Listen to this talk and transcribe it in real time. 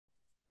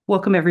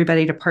Welcome,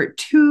 everybody, to part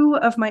two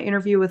of my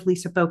interview with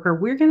Lisa Bowker.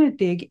 We're going to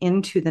dig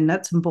into the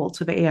nuts and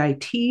bolts of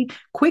AIT,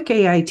 quick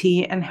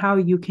AIT, and how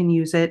you can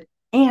use it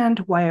and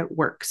why it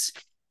works.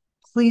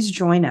 Please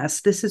join us.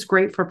 This is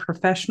great for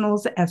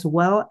professionals as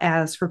well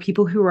as for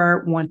people who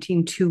are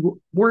wanting to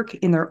work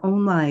in their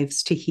own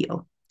lives to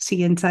heal. See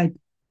you inside.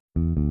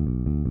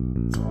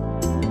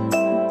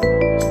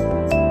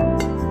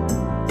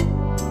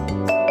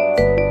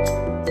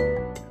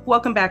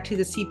 Welcome back to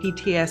the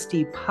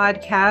CPTSD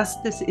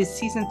podcast. This is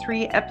season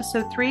 3,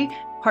 episode 3,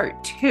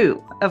 part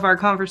 2 of our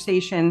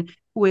conversation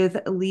with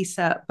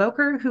Lisa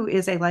Bowker, who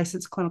is a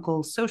licensed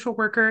clinical social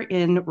worker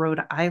in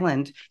Rhode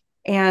Island.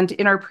 And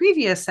in our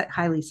previous,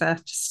 hi Lisa,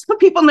 just so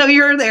people know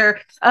you're there.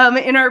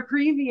 In our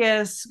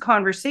previous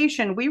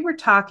conversation, we were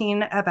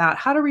talking about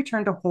how to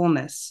return to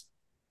wholeness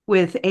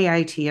with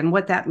AIT and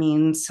what that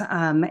means.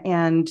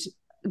 And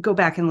go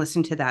back and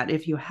listen to that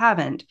if you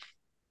haven't.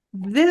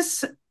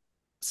 This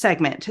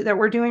segment that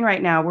we're doing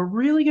right now, we're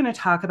really going to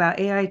talk about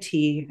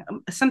AIT,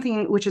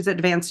 something which is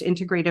advanced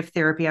integrative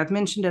therapy. I've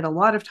mentioned it a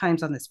lot of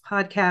times on this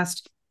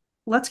podcast.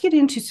 Let's get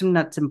into some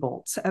nuts and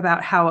bolts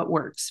about how it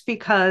works,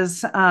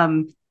 because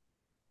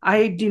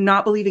I do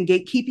not believe in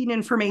gatekeeping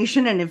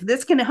information. And if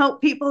this can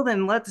help people,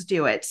 then let's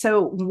do it.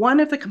 So one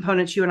of the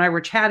components you and I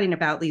were chatting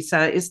about,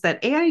 Lisa, is that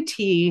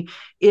AIT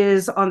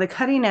is on the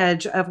cutting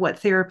edge of what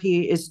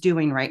therapy is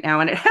doing right now.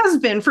 And it has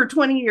been for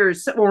 20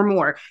 years or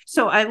more.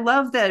 So I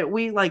love that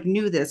we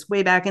knew this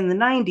way back in the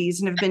 90s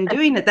and have been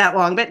doing it that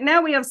long. But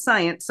now we have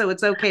science, so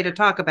it's okay to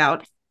talk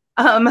about.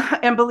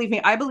 And believe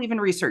me, I believe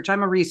in research.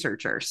 I'm a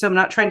researcher, so I'm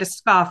not trying to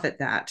scoff at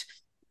that.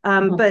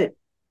 But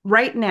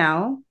right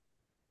now,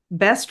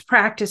 best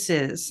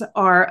practices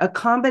are a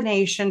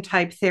combination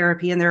type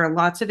therapy, and there are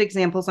lots of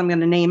examples. I'm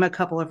going to name a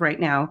couple of right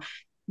now,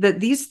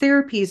 that these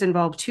therapies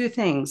involve two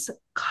things: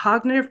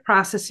 cognitive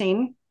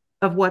processing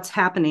of what's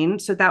happening.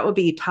 So that would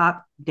be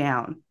top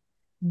down.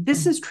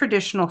 This is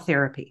traditional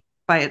therapy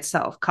by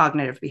itself: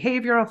 cognitive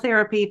behavioral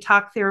therapy,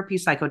 talk therapy,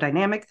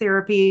 psychodynamic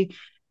therapy,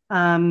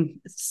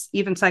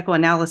 even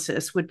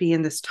psychoanalysis would be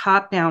in this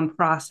top down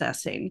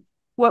processing.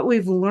 What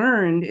we've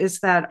learned is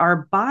that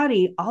our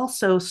body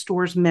also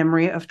stores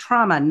memory of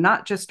trauma,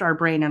 not just our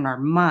brain and our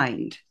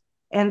mind.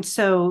 And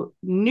so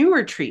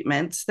newer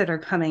treatments that are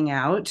coming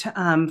out,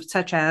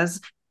 such as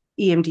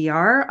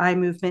EMDR, eye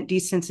movement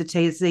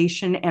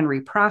desensitization and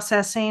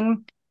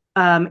reprocessing,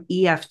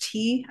 EFT,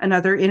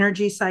 another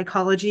energy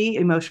psychology,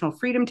 emotional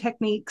freedom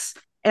techniques.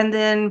 And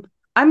then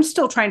I'm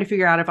still trying to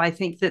figure out if I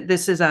think that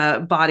this is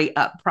a body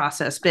up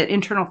process, but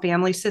internal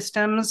family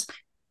systems.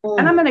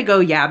 And I'm going to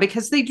go, yeah,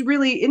 because they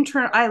really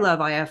I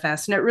love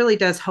IFS, and it really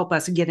does help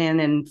us get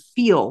in and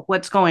feel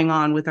what's going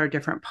on with our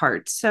different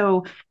parts.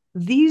 So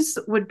these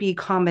would be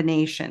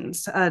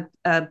combinations. A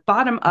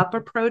bottom up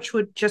approach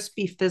would just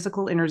be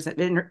physical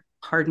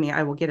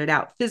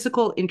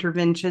physical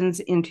interventions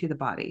into the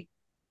body,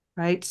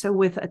 right? So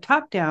with a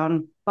top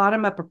down,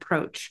 bottom up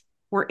approach,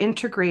 we're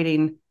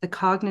integrating the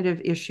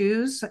cognitive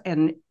issues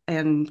and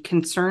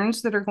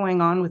concerns that are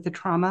going on with the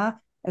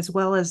trauma, as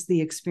well as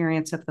the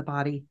experience of the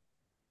body,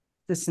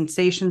 the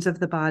sensations of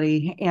the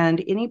body,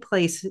 and any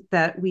place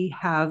that we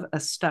have a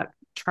stuck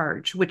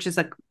charge, which is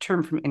a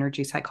term from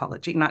energy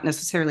psychology, not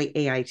necessarily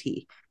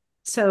AIT.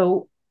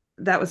 So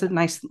that was a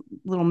nice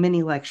little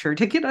mini lecture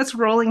to get us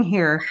rolling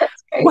here.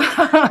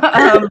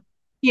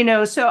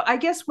 So I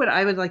guess what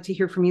I would like to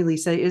hear from you,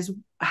 Lisa, is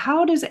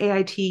how does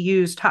AIT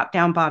use top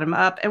down, bottom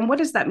up, and what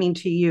does that mean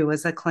to you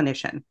as a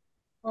clinician?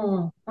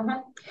 Mm-hmm.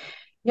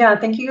 Yeah,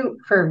 thank you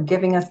for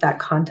giving us that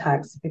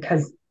context,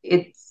 because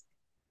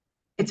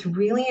it's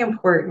really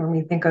important when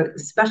we think of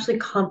especially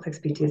complex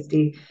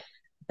PTSD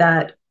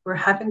that we're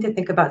having to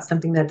think about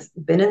something that's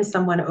been in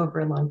someone over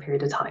a long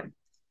period of time.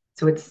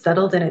 So it's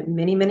settled in at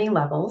many, many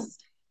levels.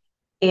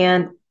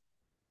 And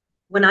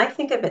when I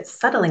think of it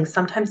settling,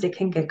 sometimes it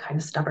can get kind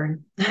of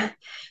stubborn.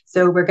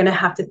 So we're going to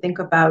have to think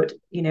about,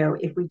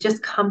 if we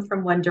just come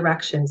from one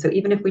direction. So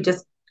even if we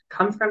just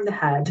come from the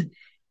head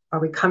or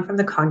we come from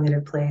the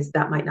cognitive place,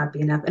 that might not be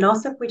enough. And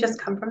also if we just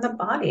come from the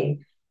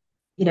body,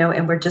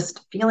 and we're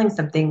just feeling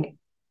something,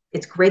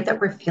 it's great that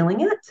we're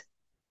feeling it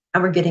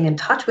and we're getting in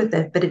touch with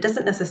it, but it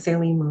doesn't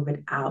necessarily move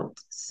it out.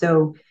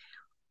 So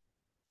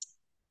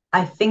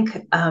I think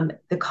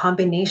the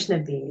combination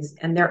of these,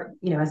 and there,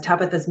 as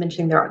Tabitha's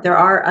mentioning, there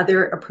are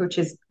other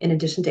approaches in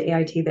addition to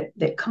AIT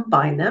that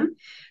combine them,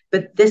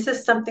 but this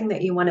is something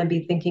that you want to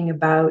be thinking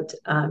about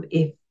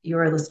if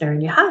you're a listener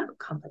and you have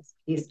complex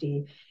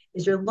PTSD,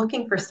 is you're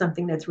looking for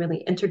something that's really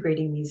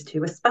integrating these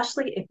two,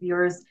 especially if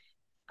yours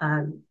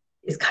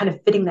is kind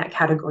of fitting that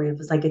category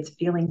of it's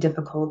feeling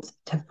difficult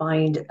to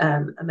find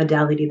a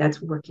modality that's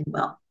working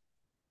well.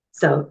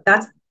 So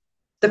that's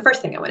the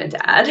first thing I wanted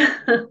to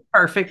add.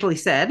 Perfectly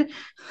said.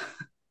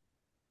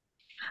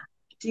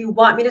 Do you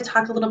want me to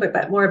talk a little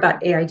bit more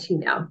about AIT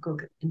now? Go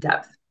in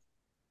depth.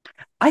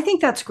 I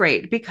think that's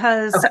great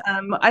because Okay.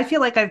 I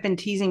feel like I've been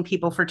teasing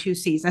people for 2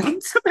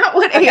 seasons about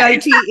what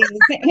AIT is.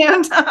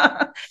 And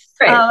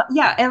Great.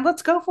 yeah, and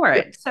let's go for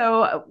it.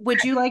 So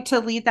would you like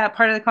to lead that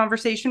part of the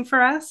conversation for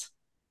us?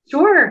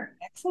 Sure.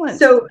 Excellent.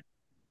 So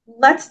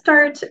let's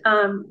start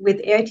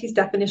with AIT's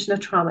definition of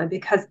trauma,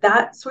 because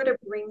that sort of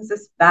brings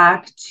us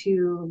back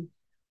to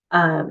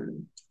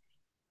um,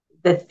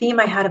 the theme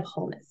I had of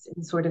wholeness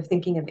and sort of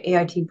thinking of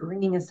AIT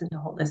bringing us into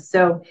wholeness.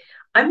 So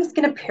I'm just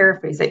going to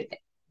paraphrase it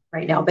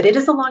right now, but it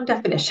is a long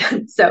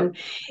definition. So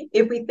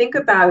if we think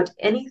about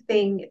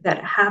anything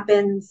that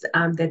happens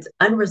that's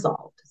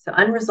unresolved, so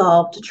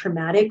unresolved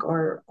traumatic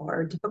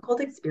or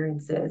difficult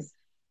experiences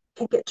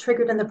can get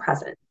triggered in the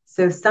present.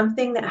 So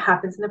something that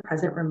happens in the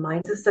present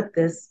reminds us of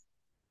this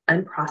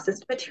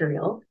unprocessed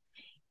material,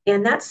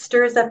 and that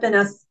stirs up in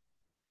us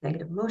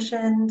negative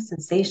emotions,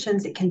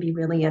 sensations. It can be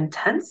really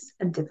intense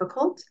and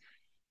difficult.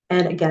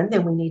 And again,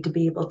 then we need to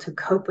be able to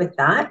cope with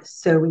that.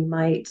 So we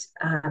might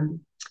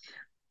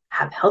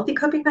have healthy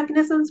coping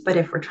mechanisms, but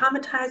if we're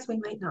traumatized, we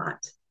might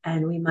not.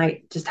 And we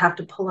might just have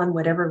to pull on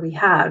whatever we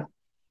have.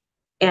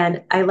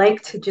 And I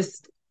like to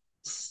just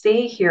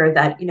say here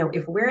that,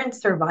 if we're in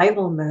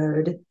survival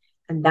mode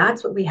and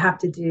that's what we have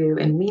to do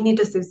and we need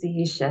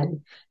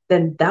dissociation,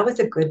 then that was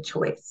a good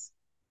choice.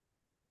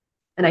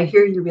 And I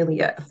hear you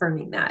really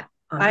affirming that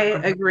I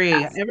on the agree.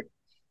 podcast.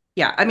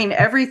 Yeah. I mean,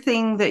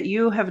 everything that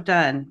you have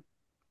done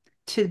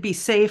to be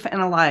safe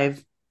and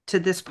alive to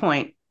this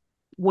point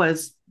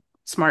was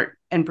smart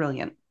and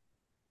brilliant.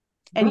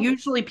 And Mhm.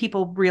 usually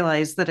people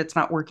realize that it's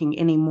not working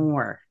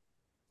anymore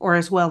or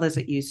as well as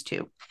it used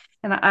to.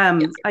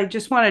 And Yes. I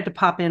just wanted to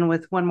pop in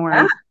with one more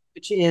Yeah. idea,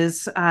 which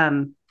is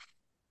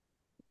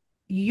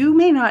you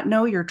may not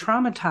know you're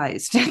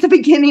traumatized at the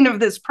beginning of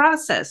this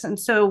process. And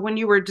so when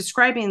you were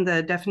describing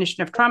the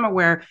definition of trauma,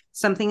 where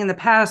something in the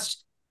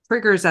past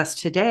triggers us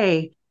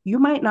today, you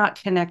might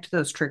not connect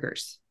those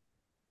triggers.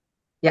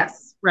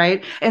 Yes.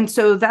 Right. And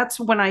so that's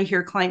when I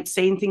hear clients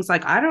saying things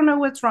like, I don't know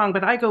what's wrong,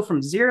 but I go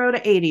from 0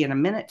 to 80 in a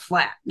minute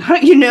flat,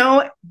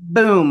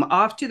 boom,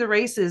 off to the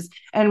races.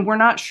 And we're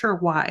not sure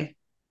why.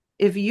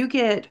 If you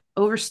get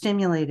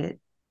overstimulated,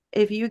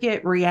 if you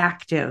get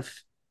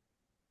reactive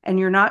and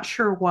you're not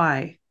sure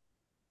why,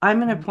 I'm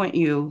going to point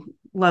you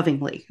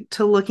lovingly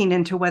to looking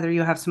into whether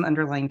you have some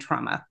underlying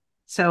trauma.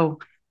 So,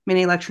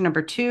 mini lecture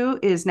number 2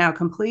 is now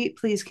complete.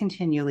 Please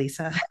continue,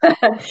 Lisa.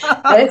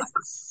 That is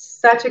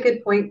such a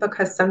good point,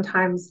 because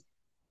sometimes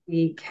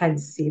we can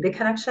see the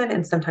connection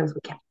and sometimes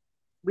we can't.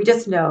 We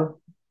just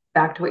know,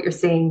 back to what you're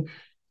saying,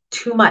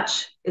 too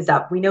much is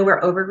up. We know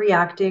we're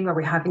overreacting, or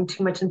we're having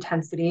too much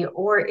intensity,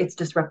 or it's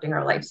disrupting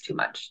our lives too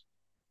much.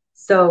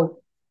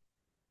 So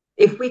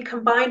if we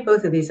combine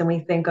both of these and we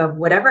think of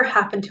whatever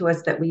happened to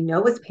us that we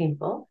know was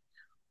painful,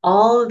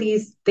 all of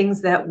these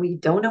things that we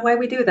don't know why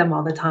we do them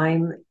all the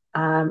time,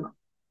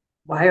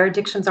 why our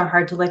addictions are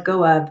hard to let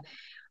go of,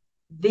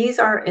 these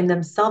are in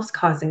themselves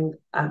causing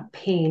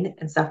pain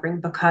and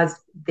suffering because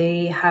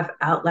they have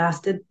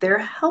outlasted their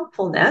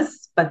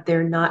helpfulness, but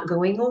they're not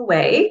going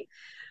away.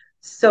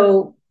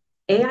 So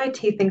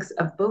AIT thinks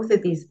of both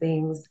of these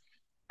things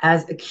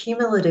as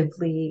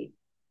accumulatively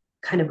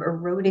kind of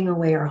eroding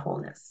away our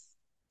wholeness.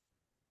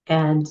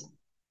 And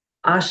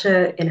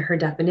Asha, in her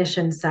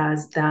definition,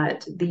 says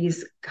that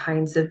these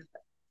kinds of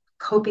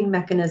coping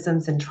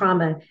mechanisms and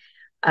trauma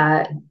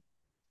uh,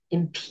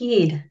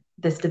 impede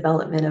this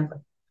development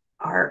of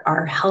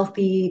our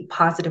healthy,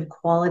 positive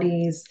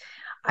qualities.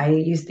 I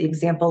use the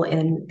example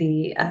in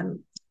the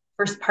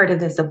first part of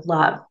this of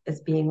love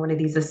as being one of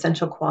these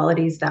essential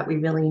qualities that we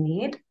really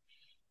need,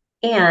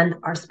 and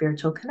our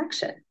spiritual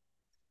connection.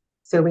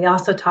 So we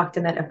also talked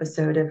in that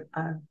episode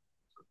of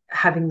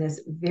having this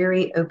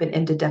very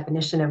open-ended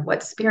definition of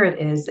what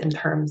spirit is, in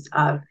terms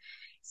of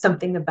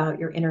something about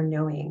your inner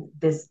knowing,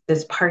 this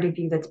part of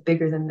you that's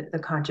bigger than the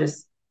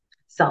conscious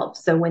self.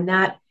 So when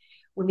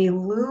we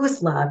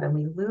lose love and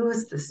we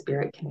lose the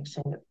spirit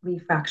connection, we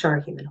fracture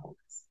our human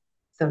wholeness.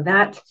 So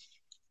that's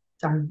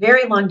our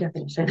very long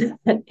definition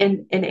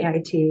in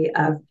AIT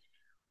of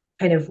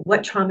kind of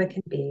what trauma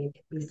can be.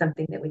 It can be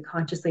something that we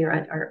consciously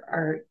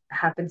or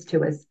happens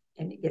to us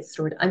and it gets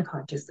stored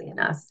unconsciously in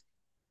us,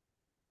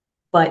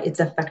 but it's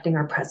affecting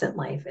our present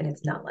life and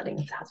it's not letting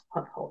us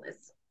have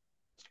wholeness.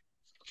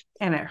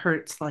 And it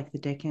hurts like the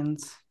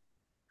Dickens.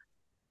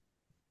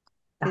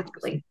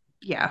 Exactly.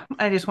 Yeah,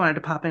 I just wanted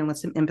to pop in with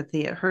some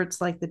empathy. It hurts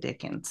like the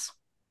Dickens.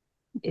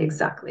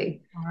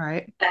 Exactly. All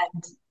right.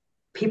 And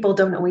people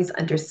don't always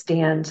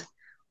understand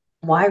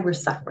why we're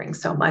suffering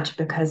so much,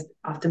 because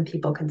often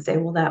people can say,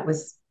 well, that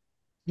was,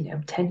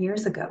 10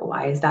 years ago.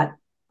 Why is that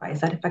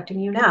affecting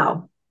you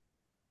now?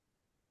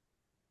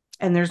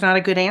 And there's not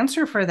a good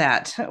answer for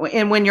that.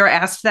 And when you're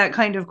asked that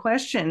kind of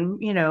question,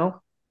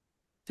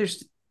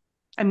 there's,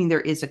 I mean, there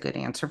is a good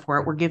answer for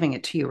it. We're giving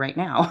it to you right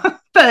now.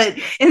 But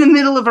in the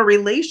middle of a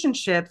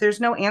relationship,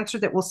 there's no answer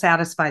that will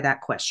satisfy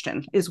that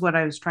question, is what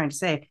I was trying to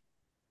say.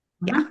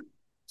 Yeah. Mm-hmm.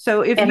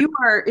 So And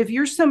if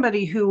you're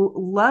somebody who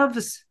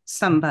loves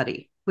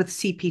somebody with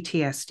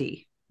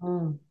CPTSD,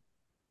 mm,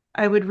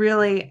 I would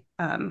really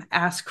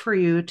ask for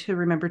you to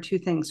remember 2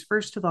 things.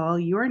 First of all,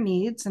 your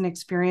needs and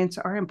experience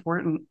are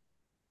important.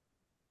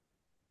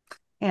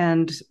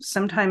 And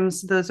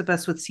sometimes those of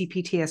us with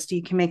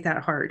CPTSD can make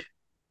that hard.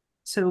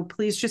 So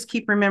please just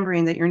keep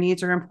remembering that your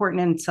needs are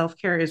important and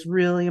self-care is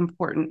really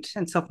important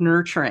and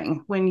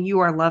self-nurturing when you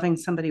are loving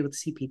somebody with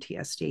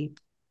CPTSD.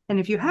 And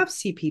if you have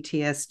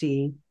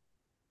CPTSD,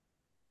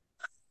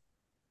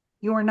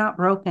 you are not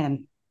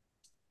broken.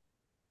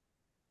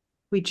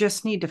 We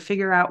just need to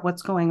figure out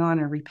what's going on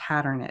and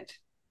repattern it.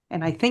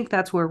 And I think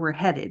that's where we're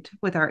headed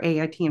with our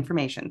AIT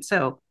information.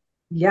 So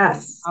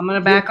Yes. I'm going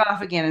to back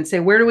off again and say,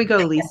 where do we go,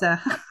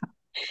 Lisa?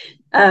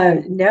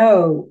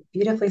 No,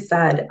 beautifully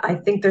said. I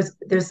think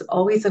there's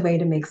always a way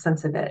to make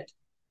sense of it.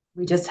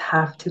 We just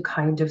have to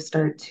kind of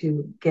start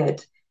to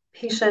get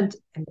patient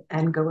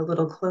and go a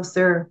little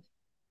closer.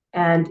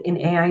 And in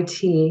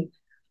AIT,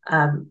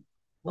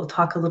 we'll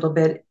talk a little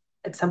bit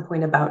at some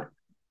point about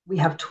we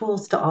have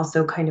tools to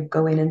also kind of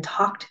go in and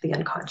talk to the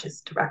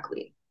unconscious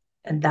directly.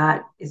 And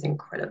that is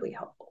incredibly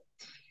helpful.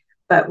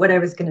 But what I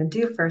was going to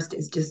do first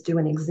is just do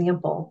an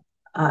example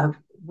of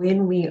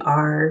when we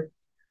are,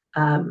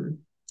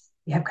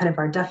 we have kind of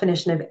our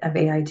definition of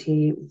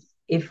AIT.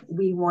 If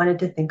we wanted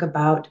to think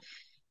about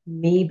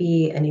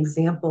maybe an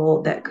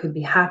example that could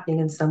be happening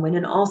in someone,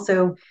 and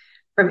also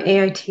from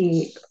AIT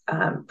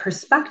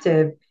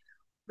perspective,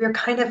 we're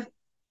kind of,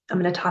 I'm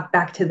going to talk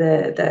back to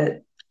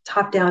the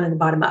top down and the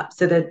bottom up.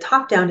 So the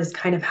top down is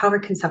kind of how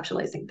we're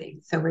conceptualizing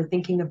things. So we're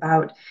thinking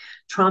about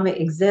trauma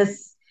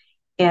exists.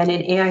 And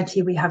in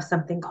AIT, we have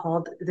something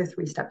called the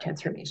three-step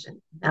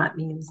transformation. That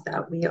means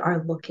that we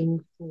are looking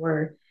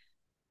for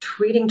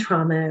treating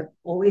trauma,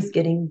 always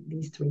getting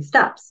these three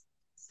steps.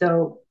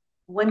 So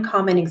one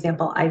common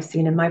example I've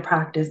seen in my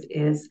practice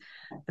is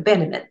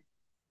abandonment.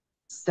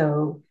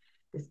 So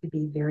this could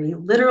be very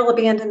literal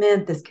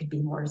abandonment. This could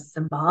be more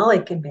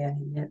symbolic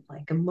abandonment,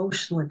 like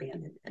emotional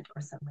abandonment,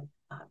 or something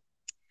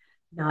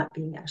not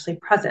being actually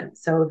present.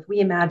 So if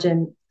we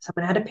imagine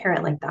someone had a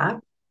parent like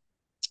that,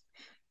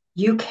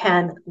 you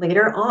can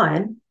later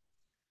on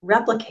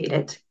replicate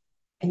it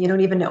and you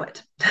don't even know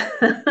it.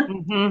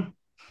 Mm-hmm.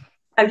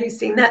 Have you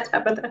seen that,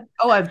 Tabitha?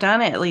 Oh, I've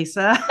done it,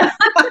 Lisa.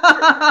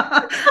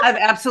 I've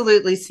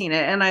absolutely seen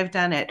it and I've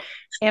done it.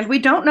 And we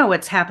don't know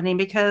what's happening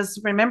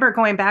because remember,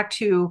 going back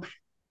to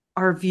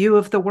our view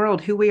of the world,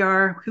 who we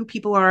are, who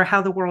people are,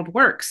 how the world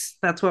works.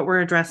 That's what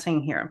we're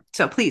addressing here.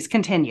 So please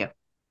continue.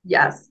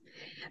 Yes.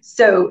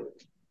 So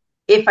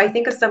if I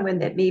think of someone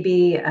that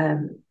maybe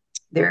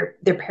their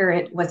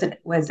parent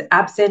was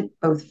absent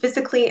both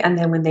physically, and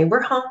then when they were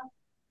home,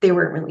 they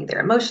weren't really there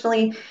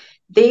emotionally,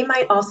 they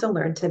might also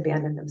learn to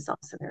abandon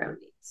themselves in their own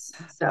needs.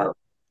 So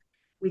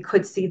we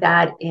could see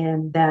that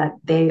in that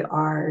they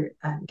are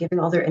giving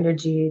all their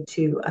energy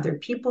to other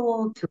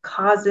people, to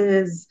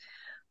causes,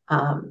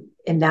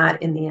 and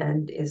that in the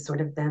end is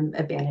sort of them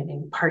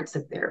abandoning parts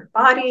of their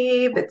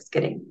body that's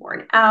getting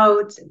worn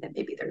out, and then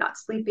maybe they're not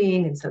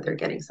sleeping, and so they're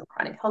getting some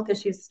chronic health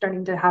issues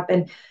starting to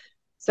happen.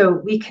 So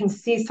we can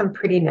see some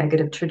pretty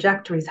negative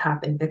trajectories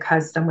happen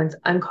because someone's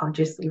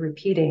unconsciously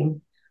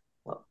repeating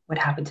what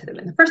happened to them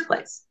in the first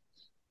place.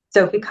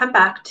 So if we come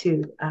back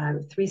to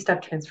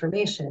three-step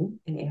transformation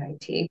in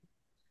AIT,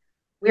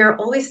 we are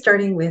always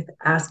starting with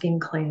asking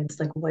clients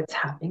like what's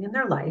happening in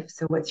their life.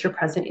 So what's your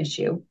present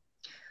issue?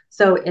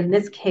 So in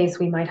this case,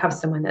 we might have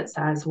someone that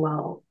says,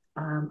 well,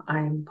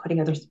 I'm putting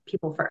other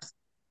people first.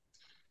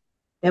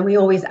 Then we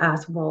always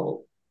ask,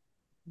 well,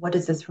 what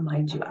does this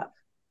remind you of?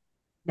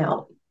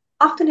 Now,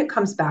 often it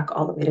comes back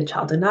all the way to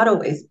childhood, not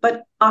always,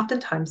 but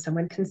oftentimes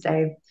someone can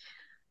say,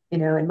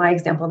 in my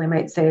example, they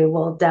might say,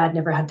 well, dad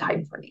never had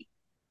time for me.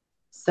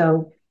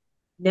 So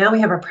now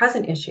we have our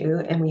present issue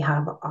and we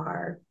have what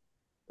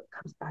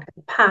comes back in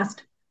the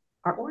past,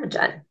 our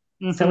origin.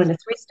 Mm-hmm. So in a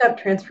three-step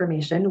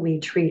transformation, we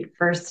treat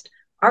first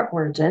our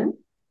origin.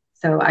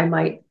 So I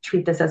might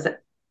treat this as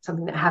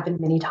something that happened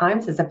many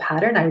times as a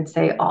pattern. I would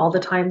say all the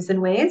times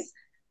and ways.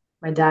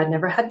 My dad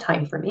never had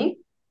time for me.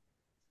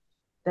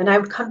 Then I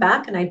would come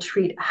back and I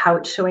treat how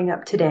it's showing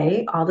up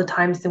today, all the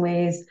times and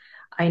ways.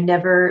 I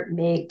never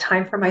make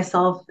time for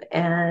myself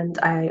and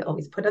I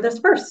always put others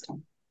first.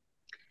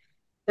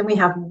 Then we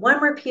have one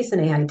more piece in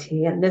AIT,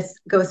 and this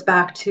goes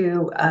back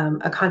to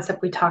a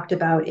concept we talked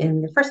about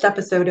in the first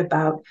episode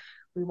about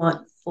we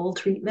want full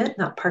treatment,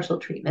 not partial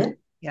treatment.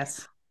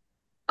 Yes.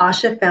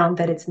 Asha found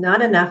that it's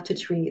not enough to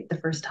treat the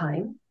first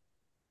time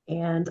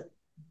and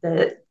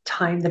the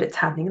time that it's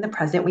happening in the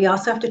present. We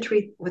also have to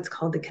treat what's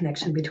called the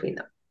connection between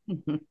them.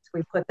 Mm-hmm. So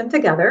we put them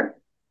together.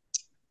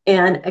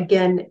 And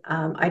again,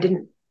 I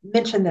didn't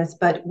mention this,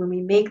 but when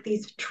we make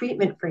these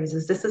treatment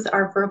phrases, this is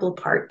our verbal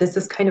part. This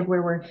is kind of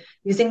where we're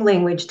using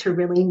language to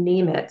really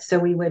name it. So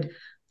we would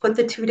put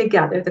the two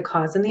together, the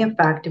cause and the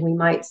effect, and we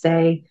might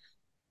say,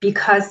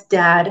 because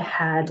dad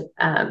had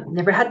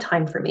never had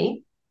time for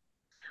me,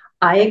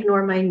 I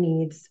ignore my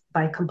needs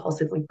by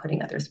compulsively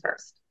putting others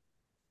first.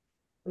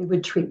 We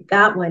would treat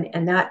that one,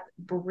 and that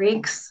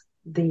breaks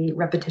the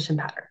repetition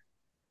pattern.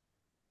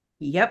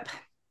 Yep.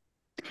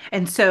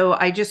 And so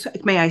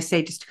may I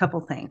say just a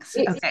couple things?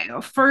 Okay.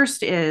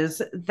 First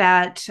is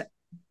that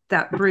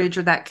bridge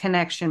or that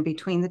connection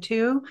between the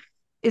two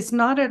is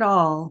not at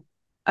all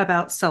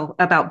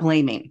about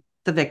blaming.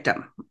 the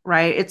victim,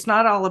 right? It's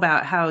not all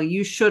about how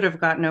you should have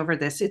gotten over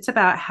this. It's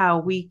about how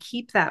we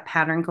keep that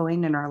pattern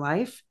going in our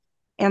life.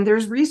 And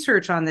there's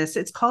research on this.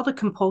 It's called a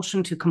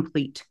compulsion to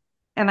complete.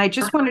 And I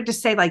just wanted to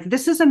say, like,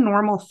 this is a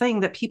normal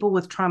thing that people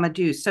with trauma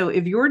do. So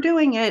if you're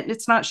doing it,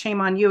 it's not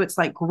shame on you. It's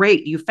like,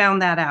 great, you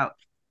found that out.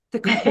 The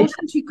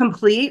compulsion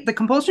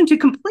to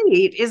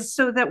complete is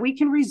so that we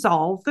can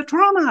resolve the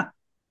trauma.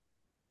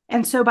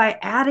 And so by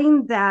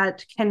adding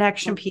that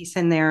connection piece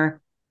in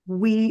there,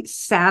 we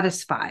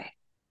satisfy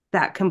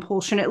that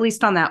compulsion, at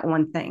least on that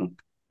one thing.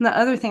 And the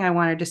other thing I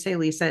wanted to say,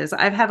 Lisa, is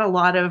I've had a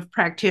lot of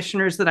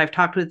practitioners that I've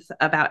talked with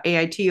about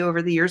AIT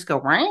over the years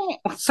go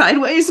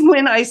sideways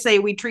when I say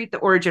we treat the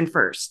origin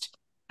first,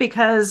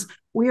 because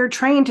we are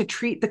trained to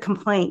treat the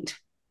complaint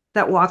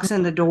that walks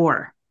in the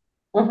door.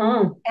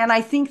 Mm-hmm. And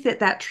I think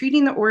that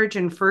treating the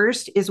origin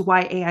first is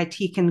why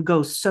AIT can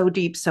go so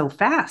deep so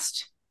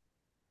fast.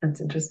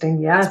 That's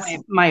interesting. That's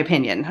Yes. my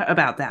opinion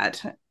about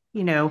that.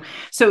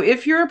 So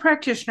if you're a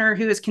practitioner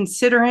who is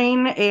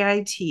considering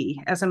AIT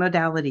as a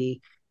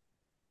modality,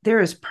 there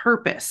is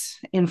purpose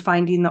in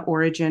finding the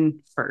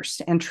origin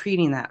first and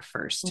treating that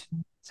first.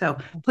 So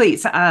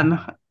please,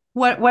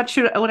 what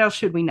else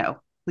should we know,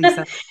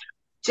 Lisa?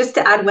 Just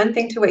to add one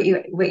thing to what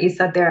you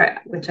said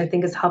there, which I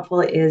think is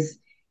helpful, is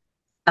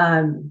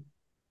in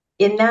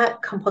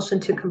that compulsion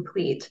to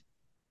complete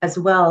as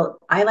well.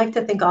 I like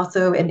to think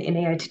also, and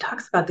AIT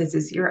talks about this,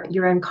 is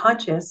your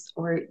unconscious,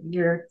 or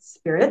your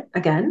spirit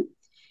again,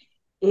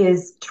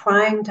 is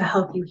trying to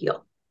help you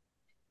heal.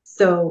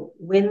 So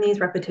when these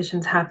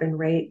repetitions happen,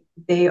 right,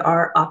 they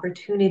are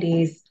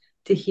opportunities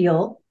to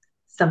heal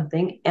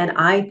something. And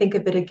I think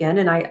of it again,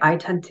 and I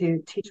tend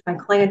to teach my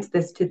clients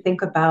this, to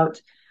think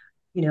about,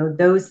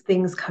 those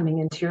things coming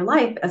into your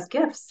life as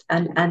gifts,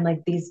 and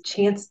like these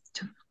chance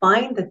to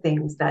find the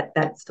things that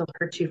still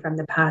hurt you from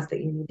the past that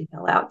you need to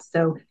heal out.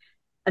 So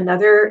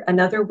another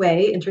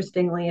way,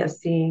 interestingly, of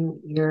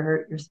seeing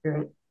your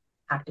spirit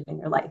active in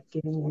your life,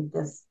 giving you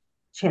this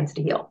chance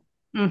to heal.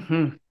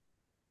 Mm-hmm.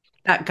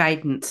 That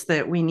guidance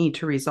that we need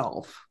to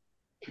resolve.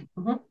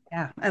 Mm-hmm.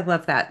 Yeah, I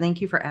love that.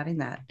 Thank you for adding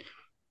that.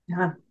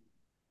 Yeah.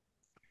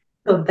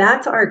 So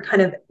that's our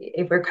kind of,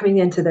 if we're coming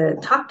into the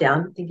top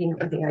down, thinking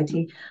of the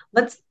AIT,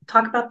 let's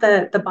talk about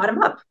the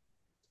bottom up.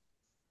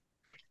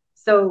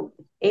 So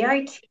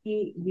AIT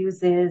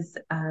uses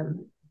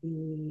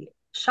the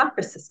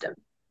chakra system.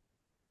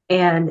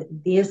 And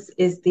this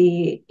is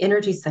the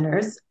energy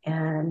centers.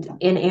 And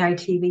in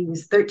AIT, we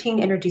use 13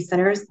 energy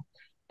centers.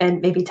 And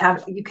maybe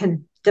Tab, you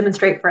can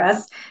demonstrate for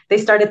us. They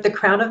start at the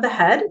crown of the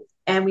head,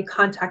 and we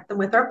contact them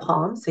with our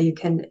palm. So you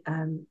can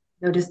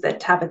notice that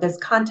Tabitha is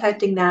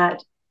contacting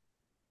that.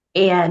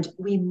 And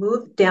we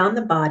move down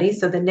the body.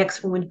 So the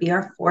next one would be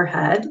our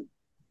forehead,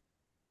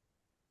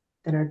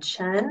 then our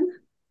chin,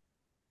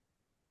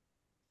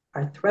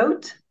 our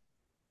throat,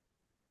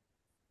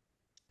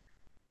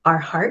 our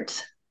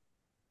heart,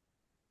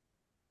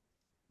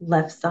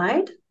 left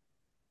side,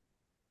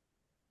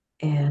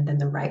 and then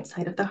the right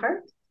side of the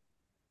heart.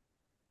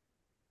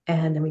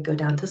 And then we go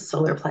down to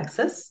solar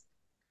plexus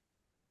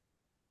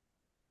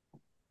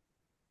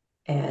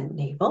and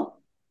navel,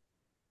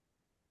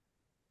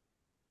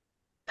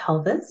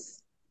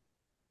 pelvis.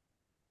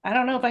 I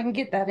don't know if I can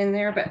get that in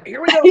there, but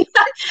here we go.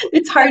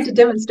 It's hard to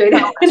demonstrate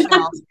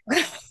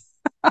it.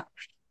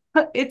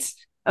 It's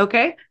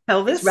okay.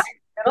 Pelvis. It's right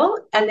middle.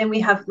 And then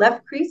we have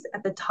left crease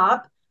at the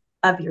top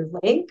of your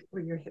leg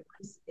where your hip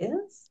crease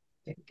is.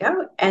 There you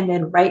go. And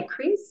then right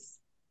crease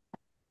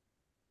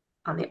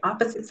on the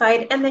opposite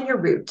side. And then your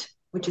root,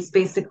 which is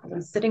basically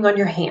sitting on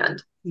your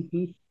hand.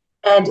 Mm-hmm.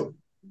 And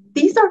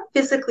these are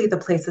physically the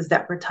places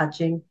that we're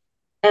touching.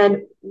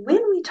 And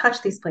when we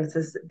touch these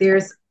places,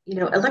 there's,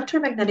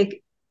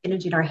 electromagnetic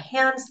energy in our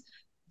hands.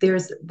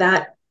 There's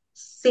that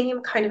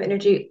same kind of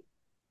energy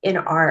in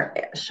our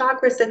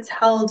chakras that's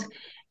held,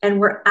 and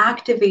we're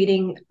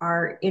activating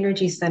our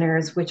energy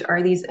centers, which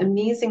are these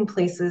amazing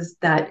places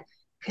that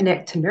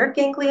connect to nerve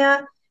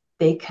ganglia.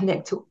 They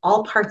connect to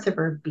all parts of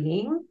our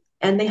being,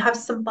 and they have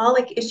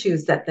symbolic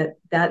issues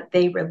that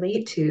they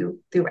relate to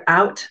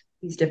throughout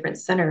these different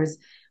centers.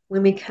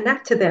 When we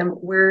connect to them,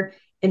 we're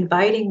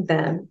inviting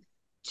them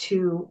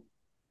to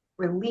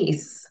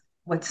release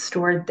what's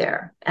stored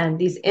there. And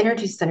these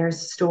energy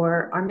centers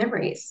store our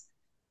memories,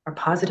 our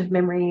positive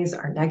memories,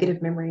 our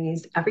negative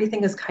memories.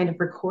 Everything is kind of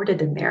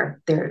recorded in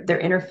there. They're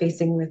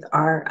interfacing with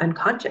our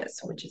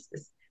unconscious, which is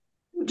this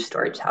huge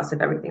storage house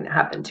of everything that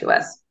happened to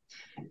us.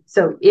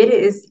 So it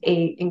is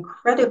an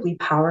incredibly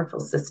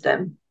powerful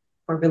system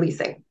for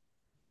releasing.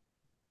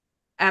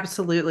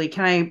 Absolutely.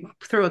 Can I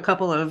throw a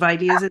couple of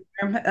ideas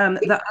in there?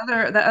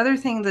 The other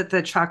thing that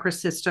the chakra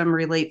system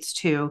relates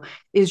to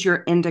is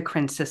your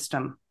endocrine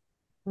system.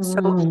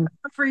 So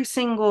every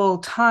single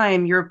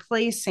time you're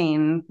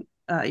placing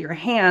your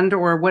hand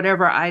or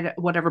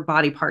whatever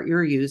body part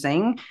you're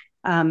using,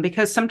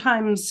 because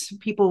sometimes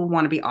people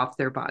want to be off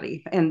their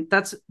body, and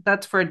that's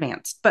for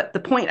advanced. But the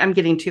point I'm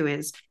getting to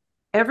is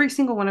every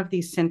single one of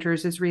these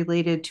centers is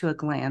related to a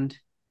gland.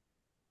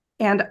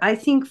 And I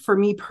think for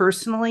me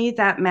personally,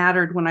 that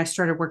mattered when I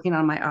started working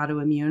on my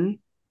autoimmune,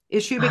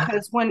 issue,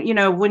 because when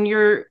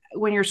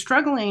you're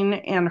struggling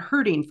and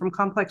hurting from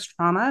complex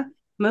trauma,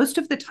 most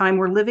of the time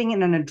we're living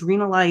in an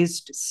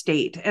adrenalized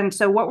state. And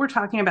so what we're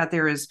talking about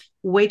there is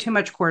way too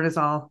much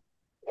cortisol,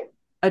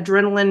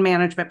 adrenaline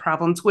management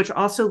problems, which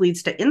also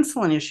leads to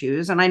insulin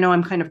issues. And I know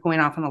I'm kind of going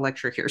off on a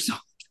lecture here, so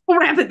we'll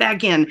wrap it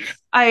back in.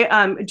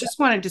 I just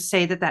wanted to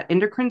say that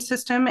endocrine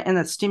system and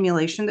the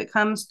stimulation that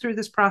comes through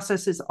this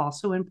process is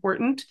also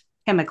important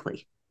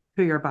chemically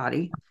through your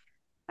body.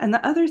 And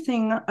the other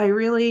thing I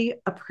really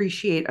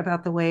appreciate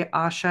about the way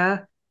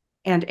Asha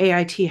and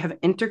AIT have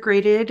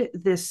integrated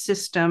this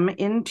system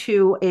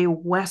into a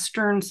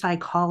Western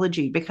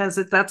psychology, because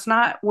that's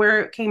not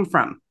where it came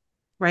from,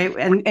 right?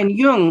 And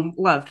Jung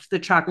loved the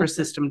chakra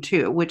system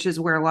too, which is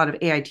where a lot of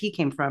AIT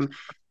came from.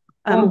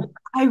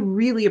 I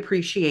really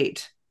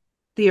appreciate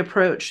the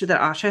approach that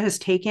Asha has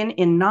taken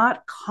in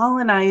not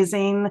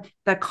colonizing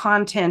the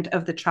content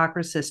of the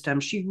chakra system.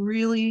 She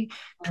really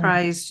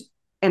tries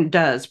and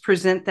does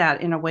present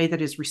that in a way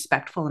that is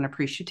respectful and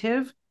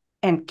appreciative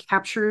and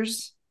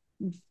captures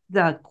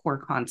the core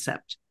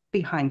concept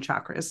behind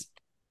chakras.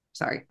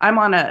 Sorry, I'm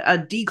on a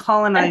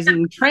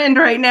decolonizing trend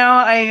right now.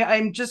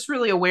 I'm just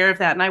really aware of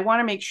that. And I want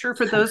to make sure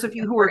for those of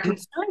you who are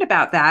concerned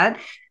about that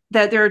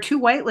there are two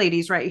white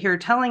ladies right here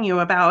telling you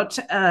about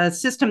a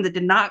system that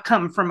did not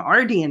come from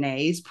our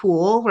DNA's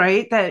pool,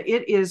 right? That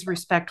it is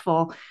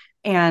respectful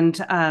and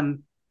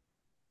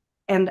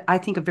I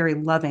think a very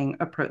loving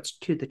approach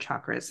to the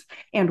chakras.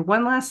 And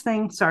one last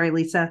thing, sorry,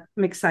 Lisa,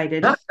 I'm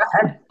excited. Oh, go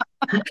ahead.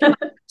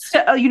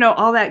 So,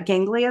 all that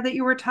ganglia that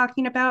you were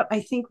talking about,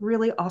 I think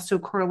really also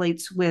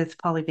correlates with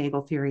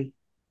polyvagal theory.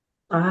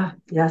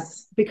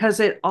 Yes. Because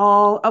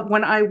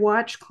when I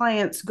watch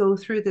clients go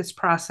through this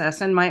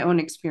process, and my own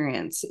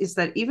experience is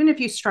that even if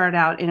you start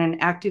out in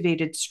an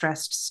activated,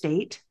 stressed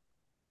state,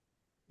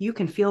 you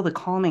can feel the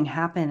calming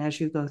happen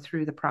as you go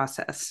through the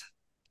process.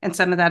 And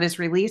some of that is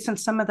release and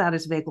some of that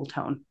is vagal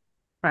tone,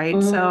 right?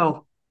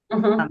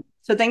 Mm-hmm.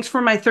 So thanks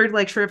for my third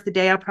lecture of the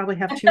day. I'll probably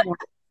have two more.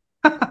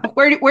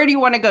 Where do you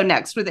want to go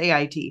next with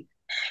AIT?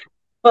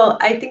 Well,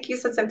 I think you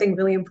said something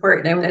really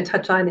important I want to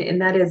touch on,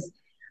 and that is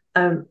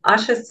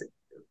Asha's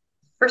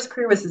first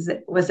career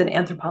was an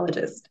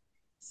anthropologist.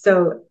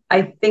 So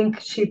I think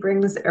she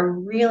brings a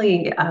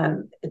really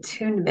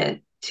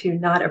attunement to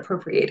not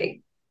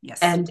appropriating. Yes.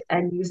 And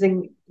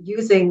using,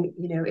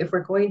 if we're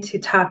going to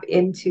tap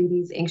into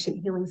these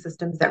ancient healing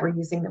systems, that we're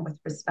using them with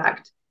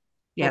respect.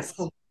 Yes.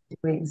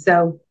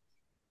 So,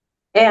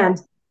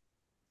 and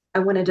I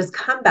want to just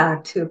come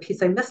back to a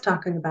piece I missed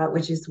talking about,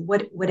 which is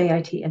what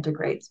AIT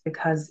integrates,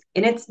 because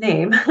in its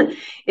name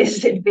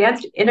is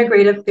advanced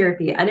integrative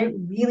therapy, and it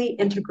really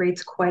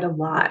integrates quite a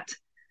lot.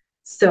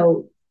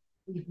 So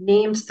we've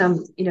named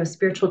some,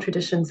 spiritual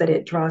traditions that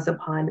it draws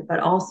upon, but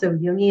also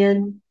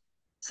Jungian,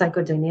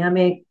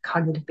 psychodynamic,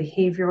 cognitive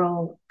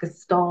behavioral,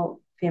 Gestalt,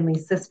 family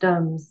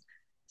systems,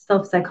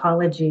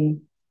 self-psychology,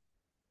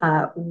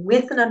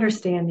 with an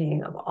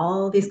understanding of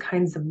all these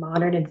kinds of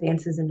modern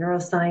advances in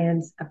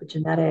neuroscience,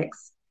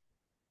 epigenetics,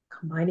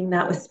 combining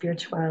that with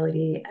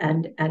spirituality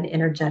and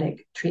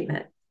energetic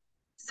treatment.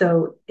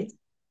 So it's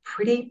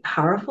pretty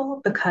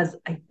powerful because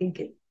I think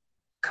it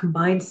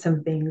combines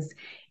some things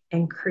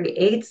and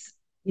creates,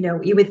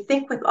 you would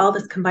think with all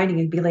this combining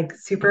it'd be like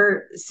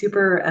super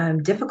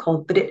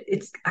difficult, but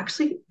it's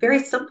actually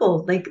very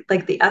simple. Like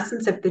the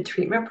essence of the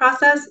treatment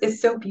process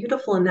is so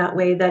beautiful in that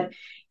way that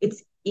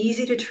it's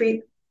easy to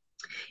treat.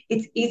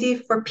 It's easy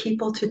for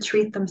people to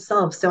treat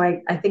themselves. So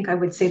I think I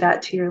would say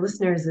that to your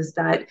listeners is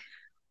that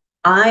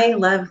I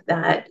love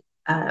that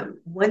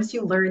once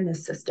you learn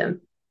this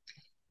system,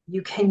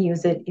 you can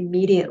use it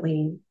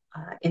immediately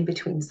in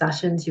between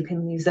sessions. You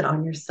can use it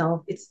on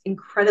yourself. It's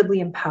incredibly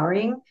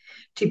empowering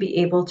to be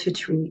able to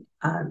treat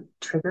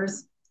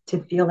triggers,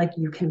 to feel like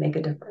you can make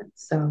a difference.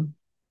 So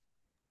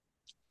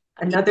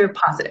another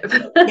positive.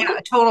 Yeah,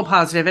 a total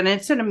positive. And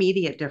it's an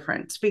immediate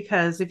difference,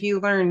 because if you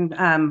learn,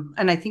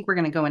 and I think we're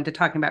going to go into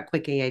talking about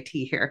quick AIT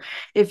here.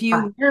 If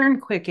you learn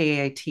quick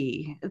AIT,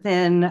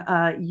 then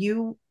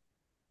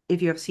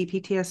if you have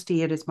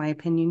CPTSD, it is my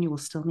opinion, you will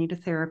still need a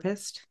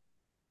therapist,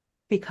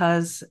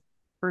 because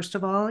first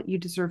of all, you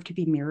deserve to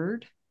be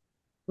mirrored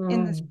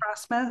in this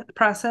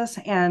process,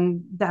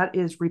 and that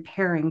is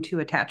repairing to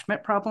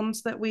attachment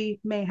problems that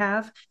we may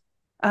have.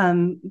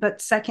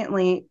 But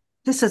secondly,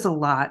 this is a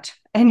lot,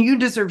 and you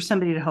deserve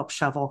somebody to help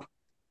shovel.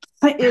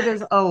 It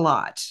is a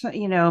lot,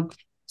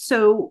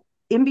 So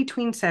in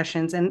between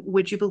sessions, and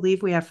would you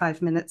believe we have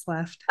 5 minutes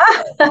left?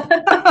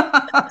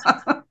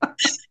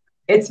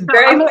 It's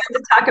very fun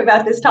to talk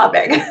about this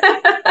topic.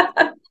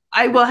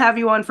 I will have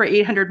you on for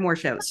 800 more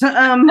shows.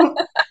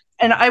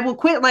 And I will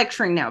quit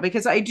lecturing now,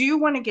 because I do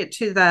want to get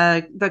to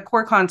the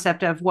core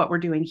concept of what we're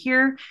doing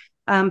here.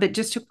 But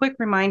just a quick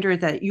reminder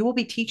that you will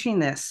be teaching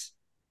this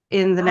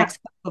in the next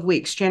couple of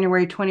weeks.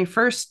 January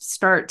 21st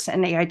starts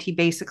an AIT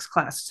basics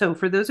class. So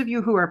for those of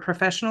you who are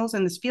professionals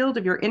in this field,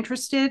 if you're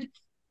interested,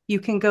 you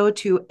can go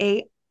to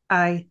ait.institute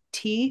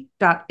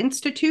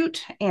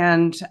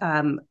and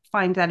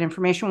find that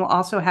information. We'll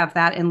also have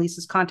that and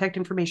Lisa's contact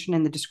information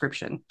in the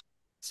description.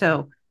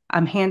 So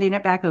I'm handing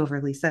it back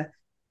over, Lisa.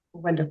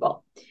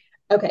 Wonderful.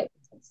 Okay,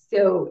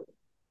 so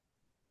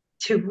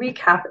to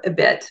recap a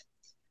bit,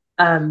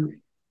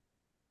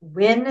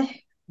 when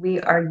we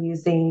are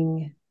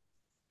using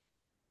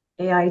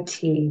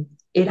AIT,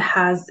 it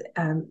has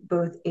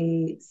both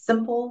a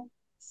simple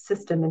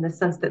system in the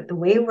sense that the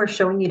way we're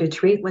showing you to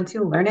treat, once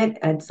you learn it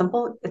and it's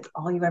simple, it's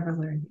all you ever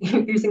learn.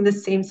 You're using the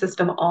same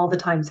system all the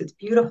time. So it's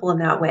beautiful in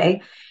that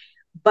way.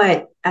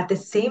 But at the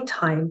same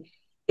time,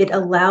 it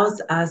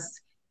allows us,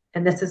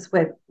 and this is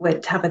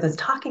what Tabitha's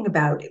talking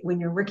about, when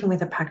you're working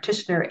with a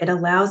practitioner, it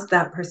allows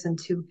that person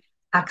to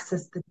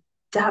access the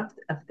depth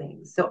of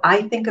things. So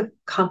I think of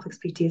complex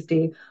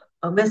PTSD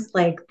almost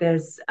like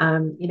this,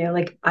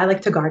 like I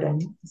like to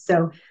garden.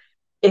 So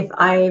if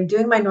I'm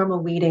doing my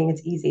normal weeding,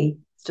 it's easy.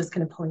 It's just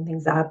kind of pulling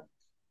things up.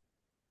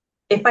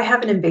 If I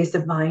have an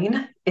invasive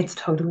vine, it's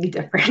totally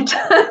different.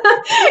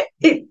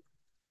 It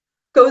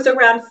goes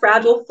around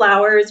fragile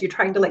flowers. You're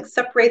trying to like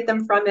separate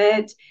them from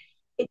it.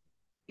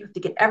 You have to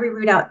get every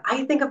root out.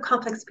 I think of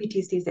complex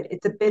PTSD as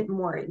it's a bit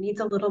more. It needs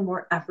a little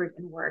more effort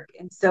and work.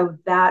 And so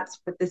that's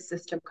what this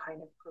system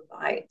kind of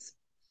provides.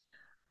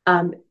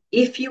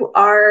 If you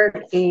are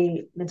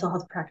a mental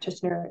health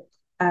practitioner,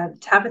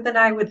 Tabitha and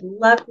I would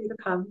love for you to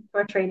come to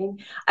our training.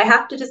 I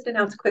have to just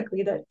announce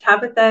quickly that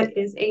Tabitha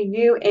is a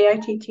new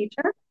AIT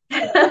teacher.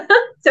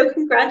 So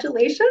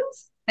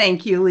congratulations.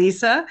 Thank you,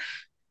 Lisa.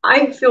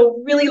 I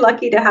feel really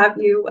lucky to have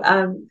you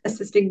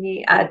assisting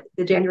me at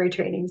the January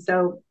training.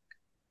 So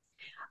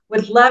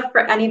would love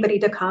for anybody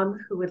to come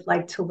who would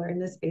like to learn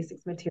this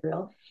basics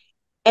material.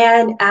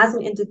 And as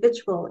an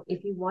individual,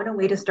 if you want a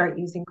way to start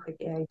using Quick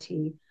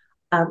AIT,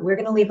 we're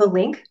going to leave a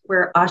link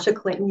where Asha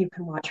Clinton, you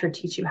can watch her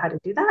teach you how to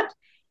do that.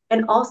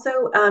 And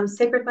also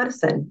Sacred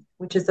Medicine,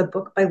 which is a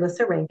book by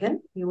Lissa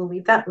Rankin. We will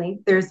leave that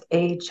link. There's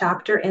a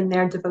chapter in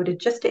there devoted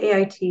just to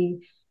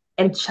AIT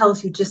and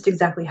tells you just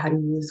exactly how to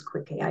use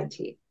Quick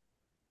AIT.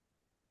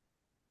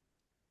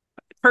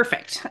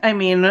 Perfect. I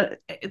mean,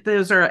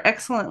 those are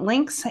excellent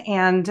links.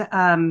 And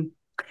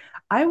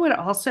I would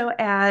also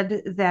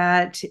add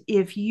that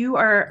if you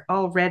are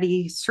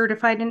already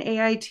certified in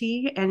AIT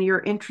and you're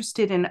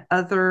interested in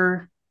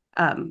other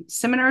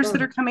seminars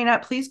that are coming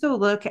up, please go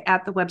look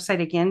at the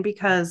website again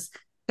because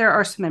there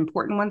are some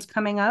important ones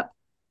coming up.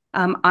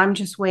 I'm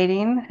just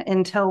waiting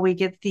until we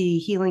get the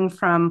healing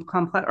from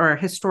complex or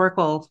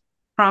historical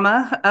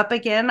trauma up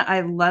again.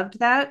 I loved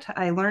that.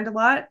 I learned a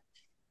lot.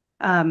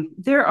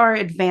 There are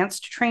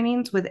advanced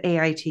trainings with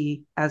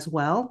AIT as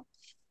well.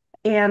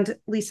 And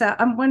Lisa,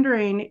 I'm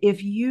wondering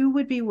if you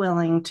would be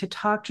willing to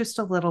talk just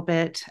a little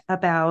bit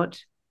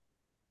about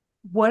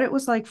what it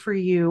was like for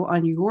you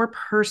on your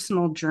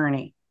personal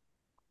journey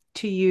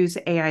to use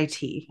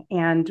AIT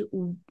and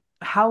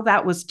how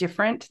that was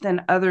different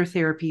than other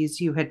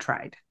therapies you had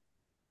tried.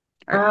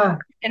 And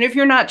if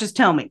you're not, just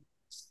tell me.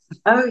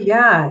 Oh,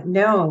 yeah,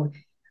 no.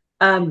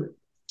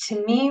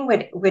 To me,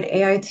 what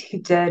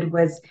AIT did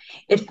was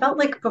it felt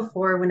like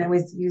before when I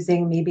was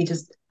using maybe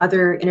just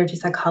other energy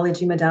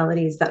psychology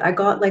modalities that I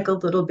got like a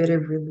little bit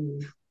of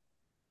relief.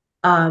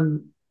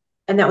 And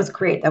that was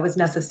great. That was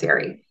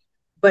necessary.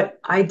 But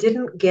I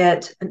didn't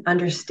get an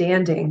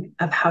understanding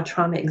of how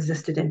trauma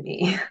existed in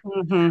me.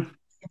 Mm-hmm.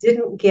 I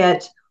didn't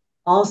get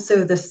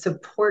also the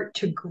support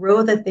to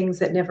grow the things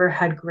that never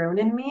had grown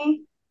in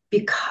me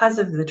because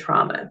of the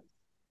trauma.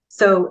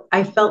 So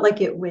I felt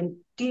like it went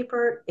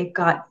deeper. It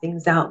got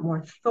things out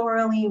more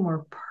thoroughly,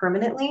 more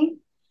permanently.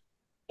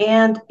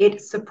 And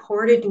it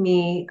supported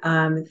me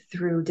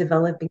through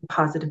developing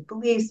positive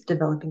beliefs,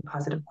 developing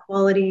positive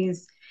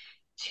qualities,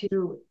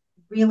 to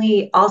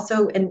really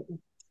also an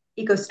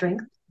ego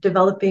strength,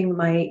 developing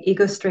my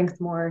ego strength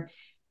more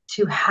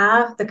to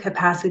have the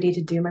capacity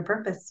to do my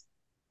purpose.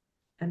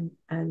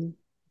 And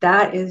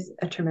that is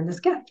a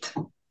tremendous gift.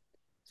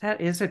 That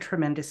is a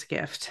tremendous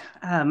gift.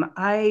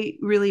 I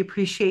really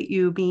appreciate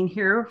you being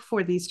here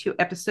for these 2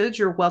 episodes.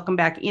 You're welcome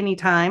back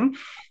anytime.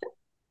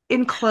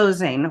 In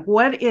closing,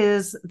 what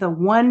is the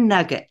one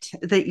nugget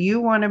that you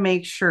want to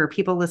make sure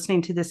people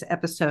listening to this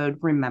episode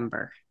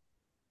remember?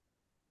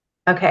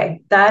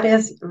 Okay, that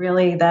is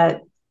really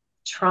that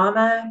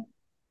trauma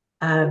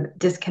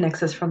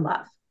disconnects us from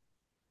love.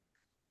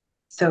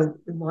 So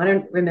we want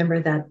to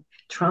remember that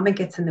trauma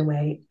gets in the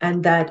way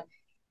and that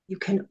you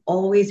can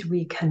always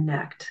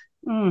reconnect.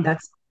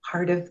 That's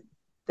part of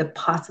the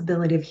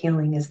possibility of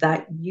healing is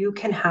that you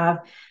can have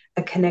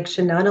a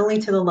connection not only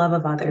to the love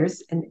of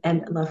others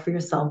and love for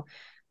yourself,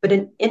 but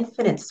an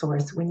infinite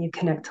source when you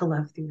connect to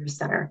love through your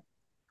center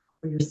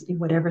or your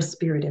whatever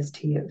spirit is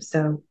to you.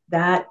 So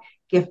that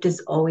gift is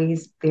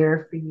always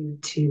there for you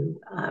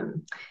to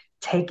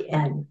take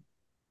in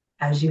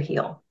as you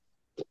heal.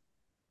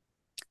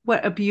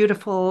 What a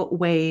beautiful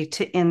way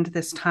to end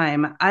this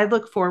time. I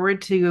look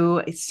forward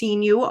to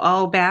seeing you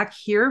all back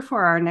here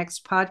for our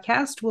next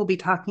podcast. We'll be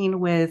talking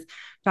with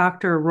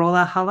Dr.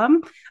 Rola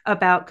Hallam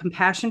about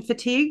compassion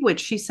fatigue, which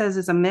she says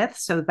is a myth.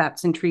 So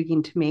that's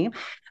intriguing to me.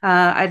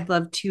 I'd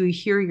love to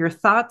hear your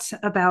thoughts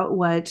about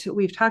what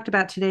we've talked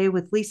about today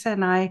with Lisa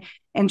and I.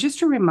 And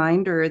just a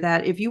reminder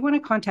that if you want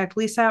to contact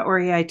Lisa or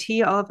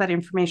AIT, all of that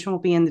information will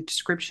be in the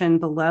description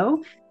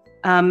below.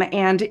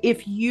 And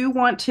if you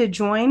want to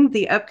join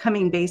the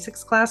upcoming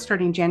basics class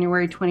starting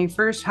January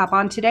 21st, hop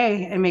on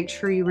today and make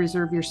sure you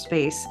reserve your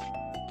space.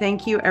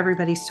 Thank you,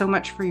 everybody, so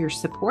much for your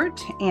support.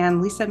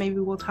 And Lisa, maybe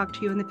we'll talk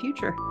to you in the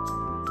future.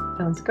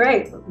 Sounds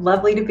great.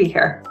 Lovely to be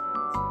here.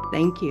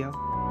 Thank you.